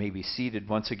congregation may be seated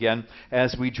once again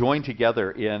as we join together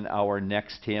in our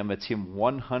next hymn. It's hymn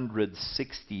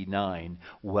 169,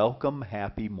 Welcome,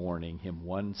 Happy Morning, hymn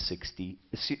 163.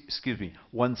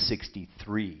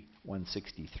 163.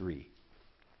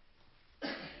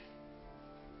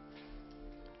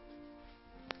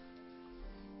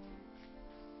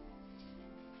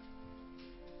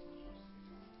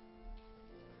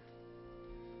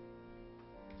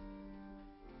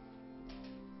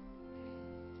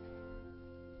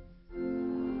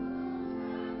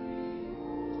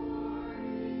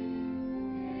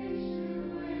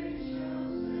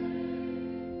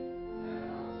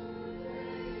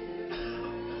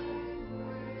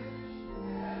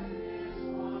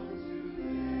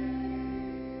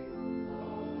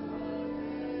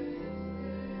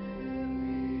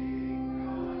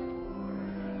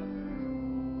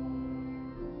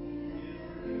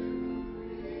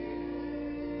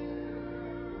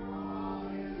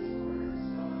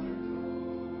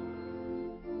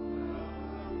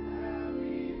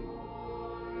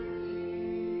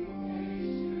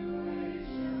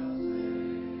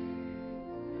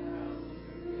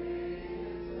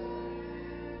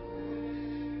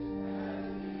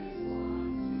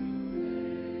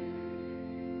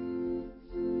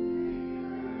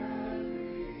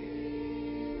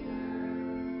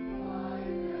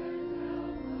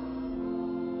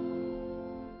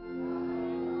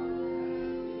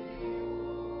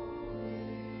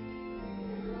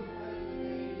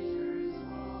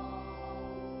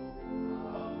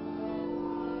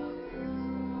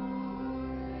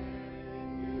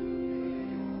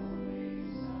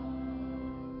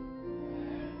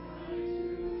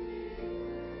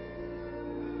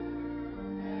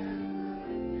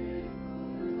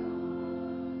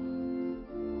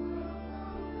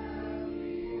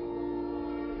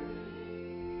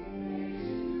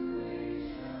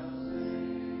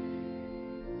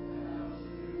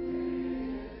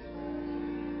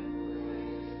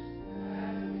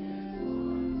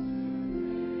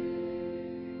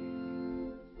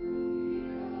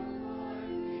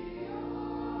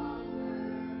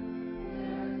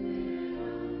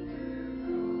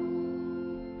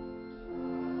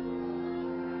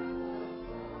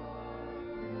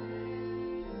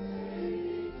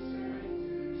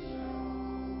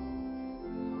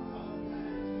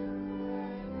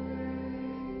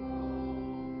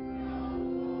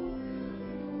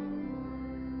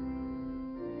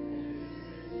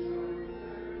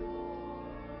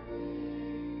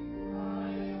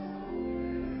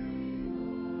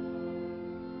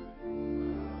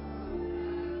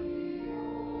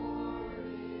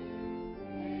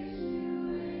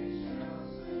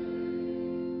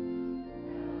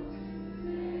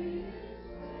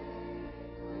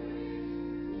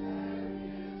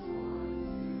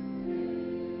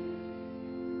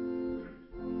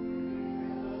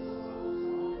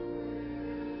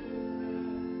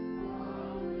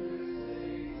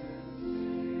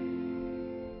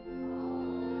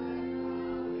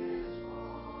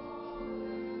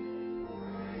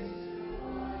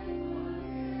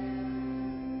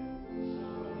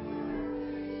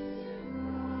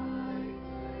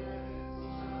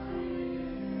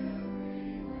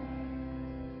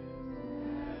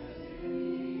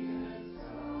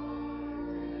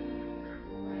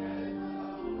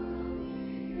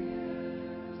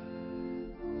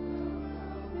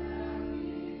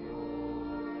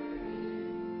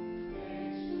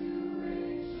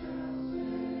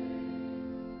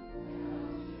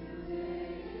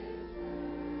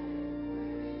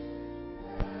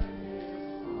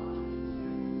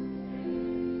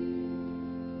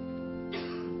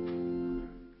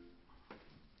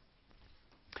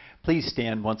 Please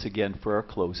stand once again for our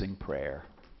closing prayer.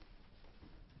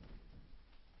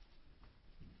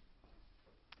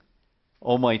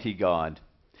 Almighty God,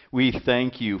 we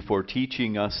thank you for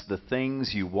teaching us the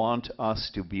things you want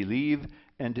us to believe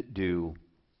and do.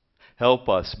 Help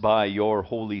us by your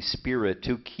Holy Spirit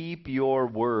to keep your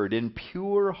word in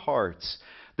pure hearts,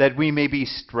 that we may be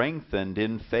strengthened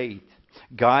in faith,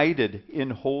 guided in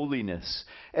holiness,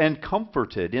 and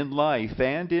comforted in life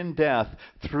and in death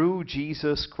through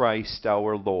Jesus Christ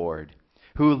our Lord,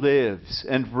 who lives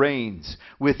and reigns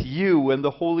with you and the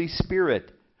Holy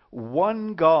Spirit,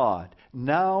 one God,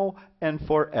 now and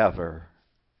forever.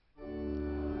 Amen.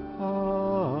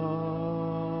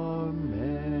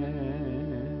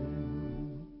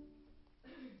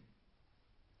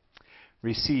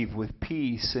 Receive with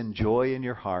peace and joy in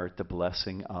your heart the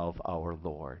blessing of our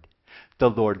Lord. The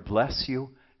Lord bless you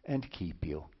and keep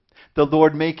you. The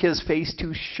Lord make his face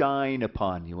to shine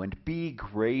upon you and be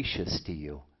gracious to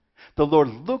you. The Lord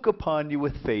look upon you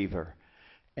with favor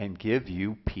and give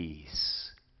you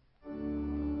peace.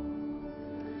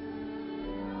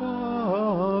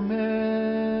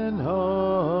 Amen.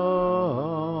 Amen.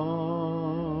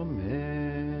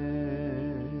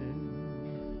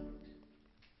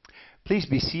 Please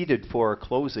be seated for our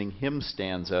closing hymn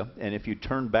stanza. And if you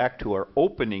turn back to our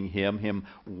opening hymn, hymn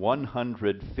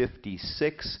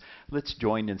 156, let's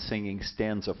join in singing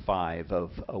stanza 5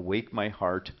 of Awake My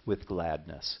Heart with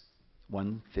Gladness.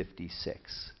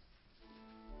 156.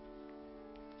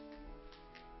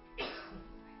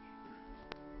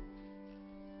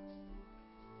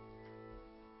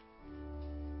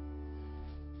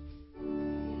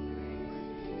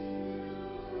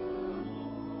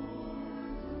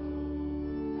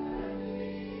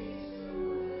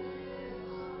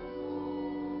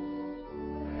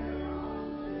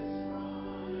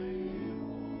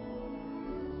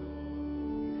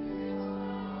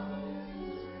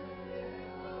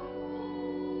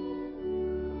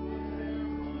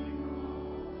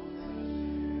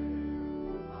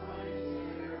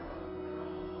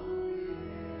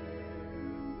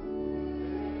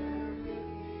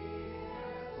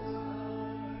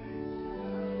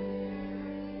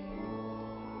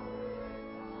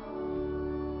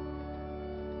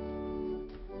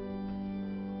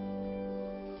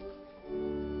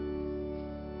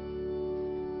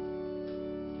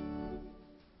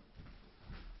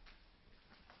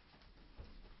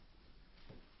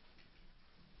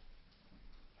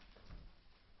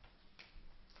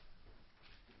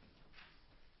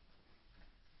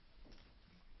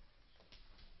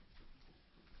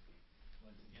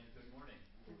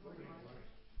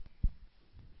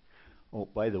 Oh,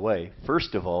 by the way,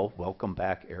 first of all, welcome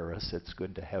back, Eris. It's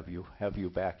good to have you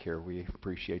back here. We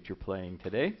appreciate your playing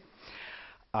today.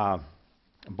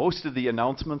 Most of the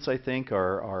announcements, I think,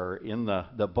 are in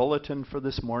the bulletin for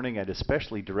this morning. I'd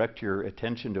especially direct your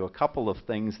attention to a couple of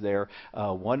things there.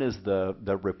 One is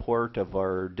the report of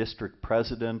our district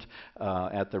president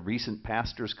at the recent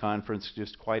pastors' conference,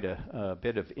 just quite a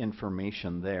bit of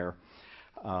information there.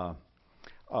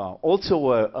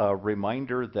 Also a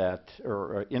reminder that,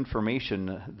 or information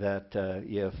that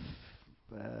if,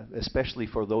 especially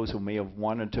for those who may have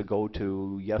wanted to go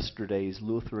to yesterday's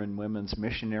Lutheran Women's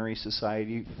Missionary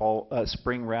Society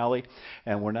spring rally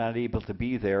and were not able to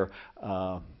be there,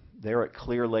 there at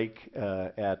Clear Lake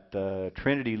at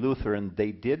Trinity Lutheran,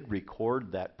 they did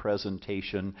record that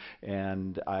presentation,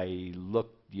 and I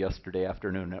looked yesterday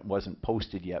afternoon. It wasn't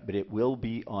posted yet, but it will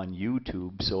be on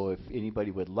YouTube, so if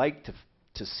anybody would like to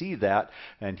see that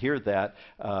and hear that,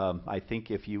 I think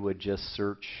if you would just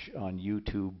search on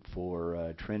YouTube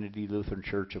for Trinity Lutheran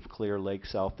Church of Clear Lake,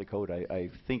 South Dakota, I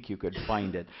think you could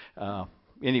find it.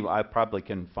 Anyway, I probably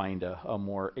can find a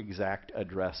more exact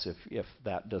address if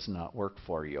that does not work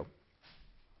for you.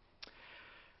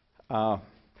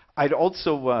 I'd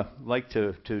also like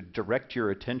to direct your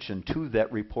attention to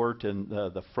that report and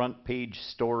the front page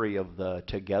story of the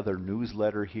Together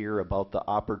newsletter here about the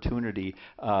opportunity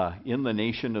in the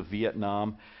nation of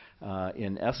Vietnam.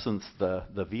 In essence, the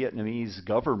Vietnamese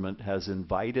government has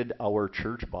invited our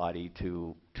church body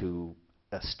to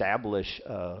establish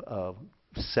a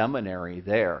seminary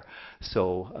there.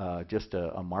 So just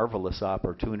a marvelous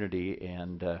opportunity,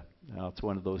 and it's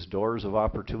one of those doors of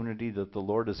opportunity that the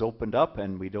Lord has opened up,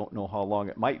 and we don't know how long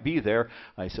it might be there.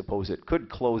 I suppose it could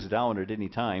close down at any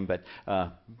time, but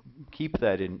keep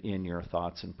that in your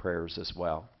thoughts and prayers as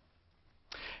well.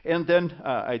 And then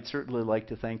I'd certainly like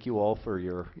to thank you all for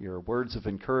your words of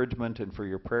encouragement and for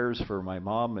your prayers for my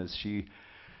mom as she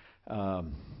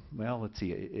well, let's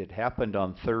see, it happened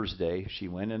on Thursday. She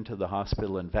went into the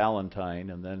hospital in Valentine,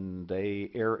 and then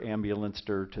they air ambulanced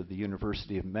her to the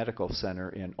University Medical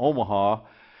Center in Omaha,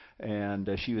 and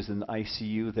she was in the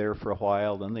ICU there for a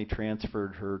while. Then they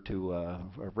transferred her to a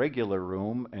regular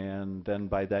room, and then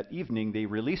by that evening they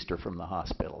released her from the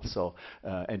hospital. So,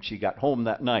 and she got home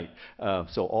that night.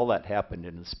 So all that happened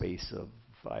in the space of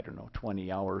I don't know,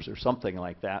 20 hours or something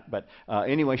like that. But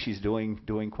anyway, she's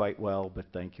doing quite well. But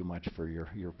thank you much for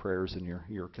your prayers and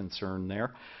your concern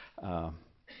there.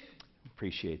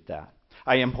 Appreciate that.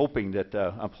 I am hoping that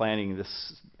I'm planning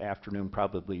this afternoon,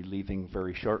 probably leaving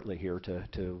very shortly here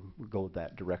to go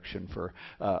that direction for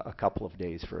a couple of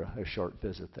days for a short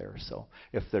visit there. So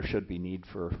if there should be need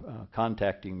for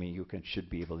contacting me, should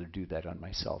be able to do that on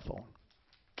my cell phone.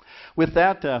 With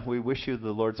that, we wish you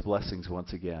the Lord's blessings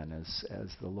once again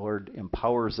as the Lord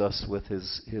empowers us with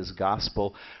His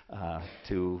gospel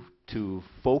to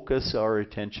focus our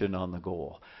attention on the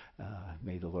goal.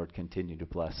 May the Lord continue to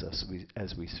bless us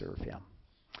as we serve Him.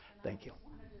 Thank you. I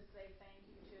wanted to say thank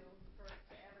you to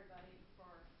everybody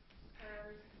for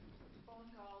prayers, phone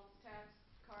calls, texts,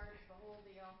 cards, the whole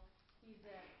deal. He's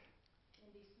at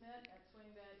Indy Smith at Swing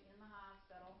Bed in the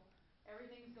hospital.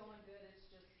 Everything's going good. It's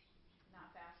just not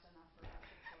fast enough for us,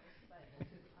 of course, but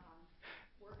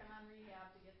working on rehab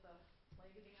to get the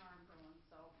leg of the arm going.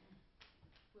 So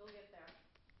we'll get there.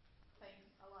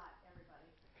 Thanks a lot, everybody.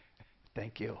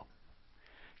 Thank you.